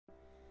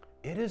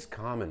It is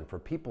common for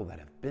people that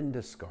have been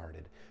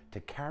discarded to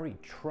carry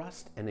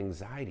trust and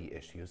anxiety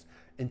issues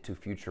into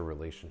future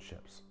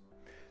relationships.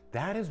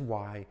 That is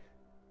why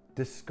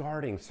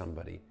discarding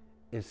somebody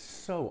is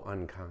so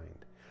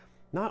unkind.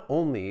 Not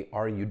only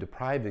are you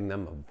depriving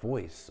them of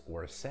voice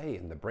or a say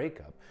in the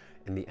breakup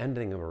and the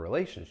ending of a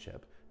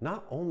relationship,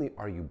 not only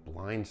are you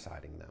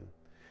blindsiding them,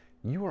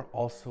 you are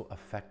also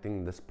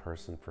affecting this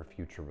person for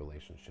future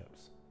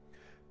relationships.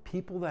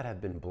 People that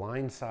have been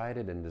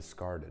blindsided and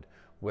discarded,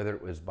 whether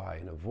it was by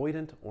an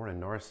avoidant or a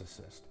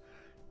narcissist,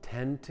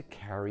 tend to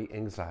carry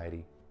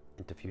anxiety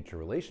into future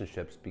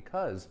relationships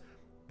because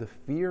the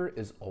fear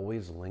is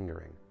always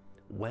lingering.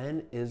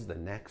 When is the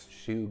next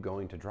shoe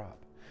going to drop?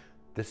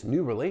 This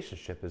new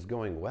relationship is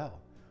going well.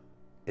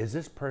 Is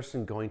this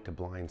person going to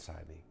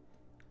blindside me?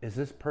 Is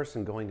this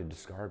person going to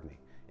discard me?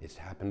 It's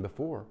happened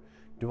before.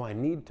 Do I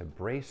need to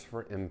brace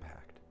for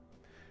impact?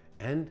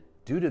 And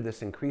due to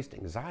this increased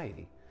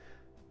anxiety,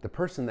 the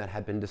person that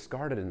had been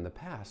discarded in the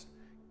past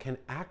can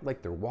act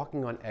like they're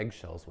walking on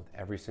eggshells with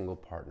every single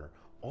partner,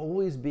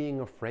 always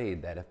being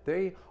afraid that if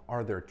they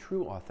are their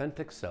true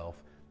authentic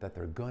self, that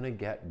they're going to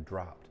get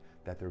dropped,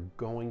 that they're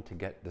going to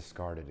get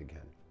discarded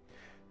again.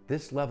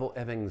 This level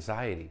of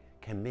anxiety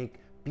can make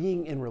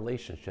being in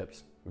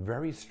relationships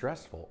very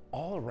stressful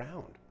all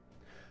around.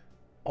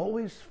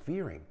 Always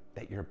fearing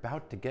that you're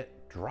about to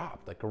get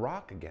dropped like a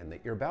rock again,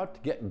 that you're about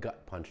to get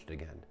gut punched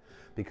again.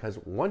 Because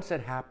once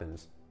it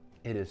happens,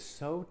 it is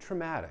so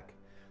traumatic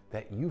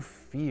that you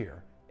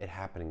fear it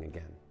happening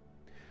again.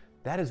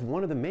 That is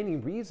one of the many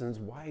reasons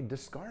why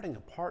discarding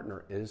a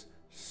partner is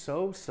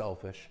so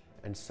selfish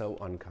and so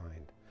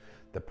unkind.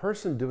 The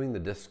person doing the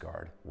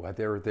discard,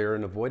 whether they're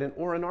an avoidant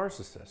or a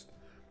narcissist,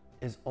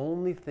 is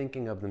only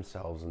thinking of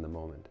themselves in the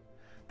moment.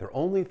 They're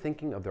only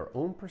thinking of their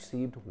own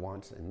perceived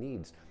wants and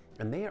needs,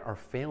 and they are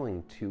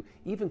failing to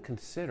even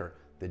consider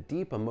the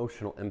deep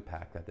emotional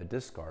impact that the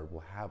discard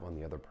will have on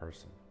the other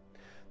person.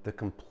 The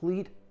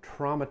complete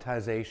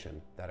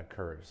traumatization that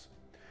occurs.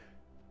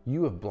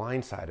 You have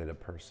blindsided a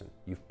person.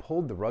 You've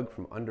pulled the rug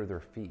from under their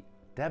feet,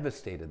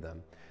 devastated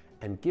them,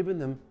 and given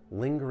them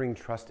lingering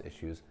trust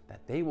issues that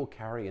they will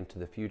carry into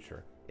the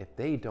future if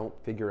they don't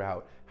figure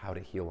out how to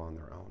heal on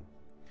their own.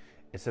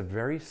 It's a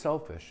very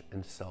selfish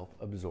and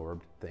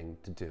self-absorbed thing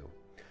to do.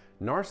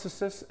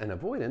 Narcissists and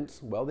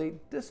avoidants, well, they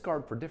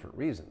discard for different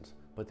reasons,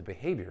 but the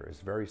behavior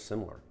is very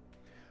similar.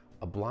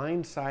 A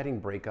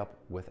blindsiding breakup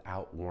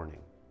without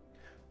warning.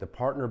 The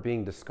partner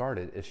being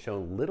discarded is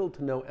shown little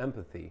to no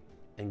empathy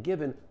and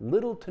given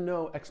little to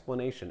no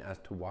explanation as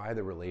to why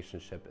the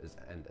relationship is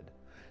ended.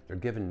 They're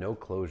given no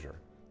closure.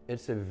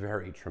 It's a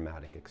very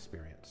traumatic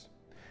experience.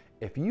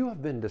 If you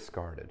have been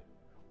discarded,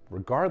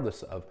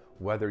 regardless of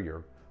whether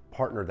your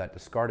partner that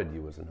discarded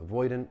you was an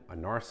avoidant, a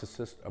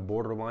narcissist, a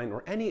borderline,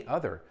 or any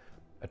other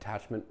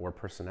attachment or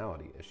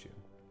personality issue,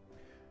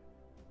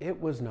 it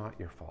was not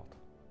your fault.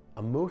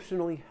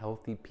 Emotionally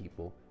healthy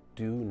people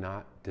do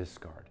not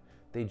discard.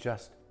 They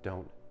just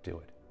don't do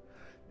it.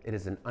 It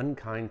is an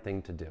unkind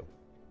thing to do.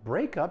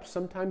 Breakups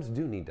sometimes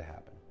do need to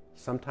happen.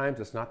 Sometimes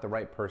it's not the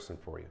right person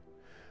for you.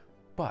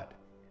 But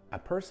a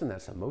person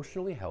that's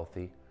emotionally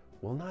healthy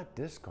will not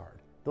discard.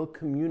 They'll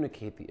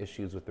communicate the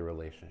issues with the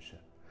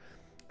relationship.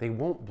 They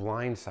won't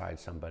blindside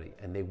somebody,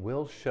 and they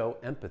will show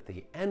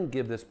empathy and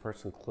give this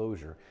person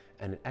closure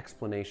and an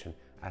explanation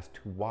as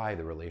to why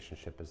the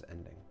relationship is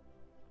ending.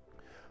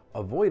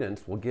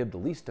 Avoidance will give the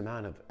least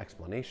amount of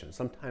explanation,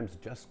 sometimes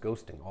just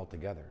ghosting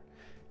altogether.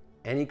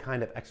 Any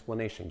kind of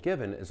explanation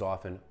given is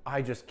often,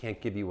 I just can't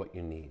give you what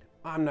you need.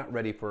 I'm not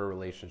ready for a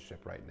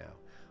relationship right now.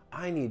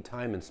 I need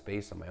time and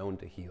space on my own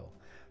to heal.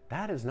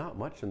 That is not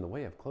much in the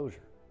way of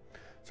closure.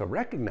 So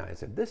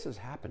recognize if this has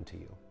happened to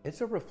you,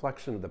 it's a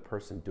reflection of the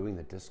person doing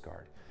the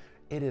discard.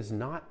 It is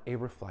not a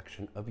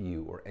reflection of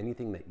you or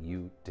anything that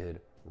you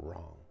did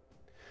wrong.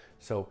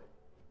 So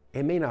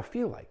it may not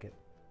feel like it,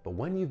 but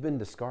when you've been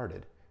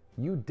discarded,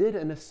 you did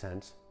in a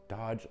sense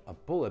dodge a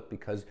bullet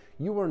because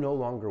you are no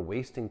longer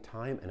wasting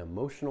time and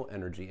emotional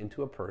energy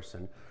into a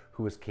person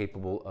who is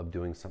capable of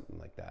doing something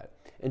like that,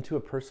 into a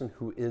person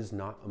who is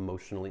not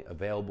emotionally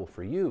available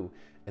for you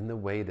in the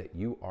way that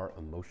you are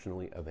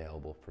emotionally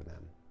available for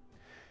them.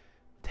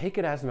 Take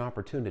it as an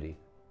opportunity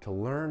to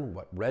learn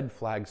what red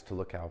flags to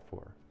look out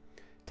for.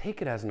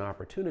 Take it as an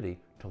opportunity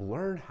to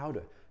learn how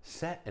to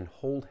set and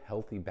hold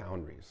healthy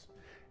boundaries.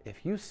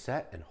 If you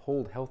set and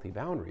hold healthy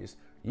boundaries,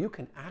 you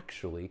can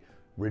actually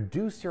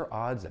reduce your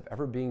odds of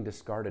ever being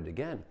discarded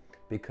again,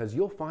 because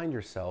you'll find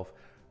yourself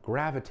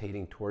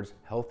gravitating towards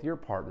healthier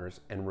partners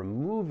and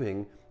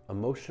removing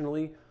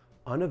emotionally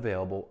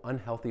unavailable,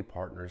 unhealthy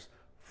partners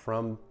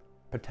from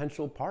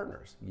potential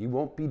partners. You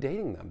won't be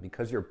dating them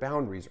because your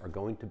boundaries are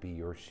going to be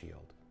your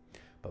shield.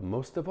 But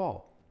most of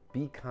all,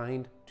 be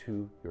kind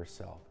to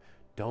yourself.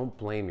 Don't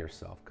blame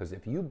yourself, because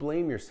if you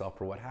blame yourself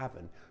for what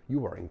happened,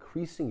 you are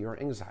increasing your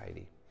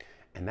anxiety.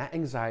 And that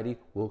anxiety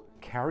will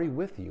carry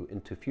with you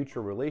into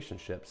future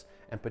relationships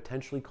and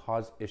potentially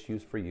cause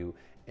issues for you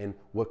in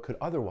what could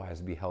otherwise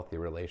be healthy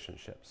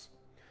relationships.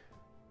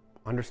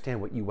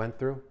 Understand what you went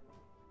through.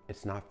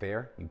 It's not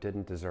fair. You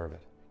didn't deserve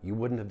it. You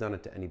wouldn't have done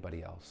it to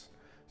anybody else.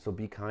 So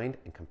be kind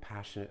and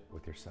compassionate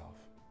with yourself.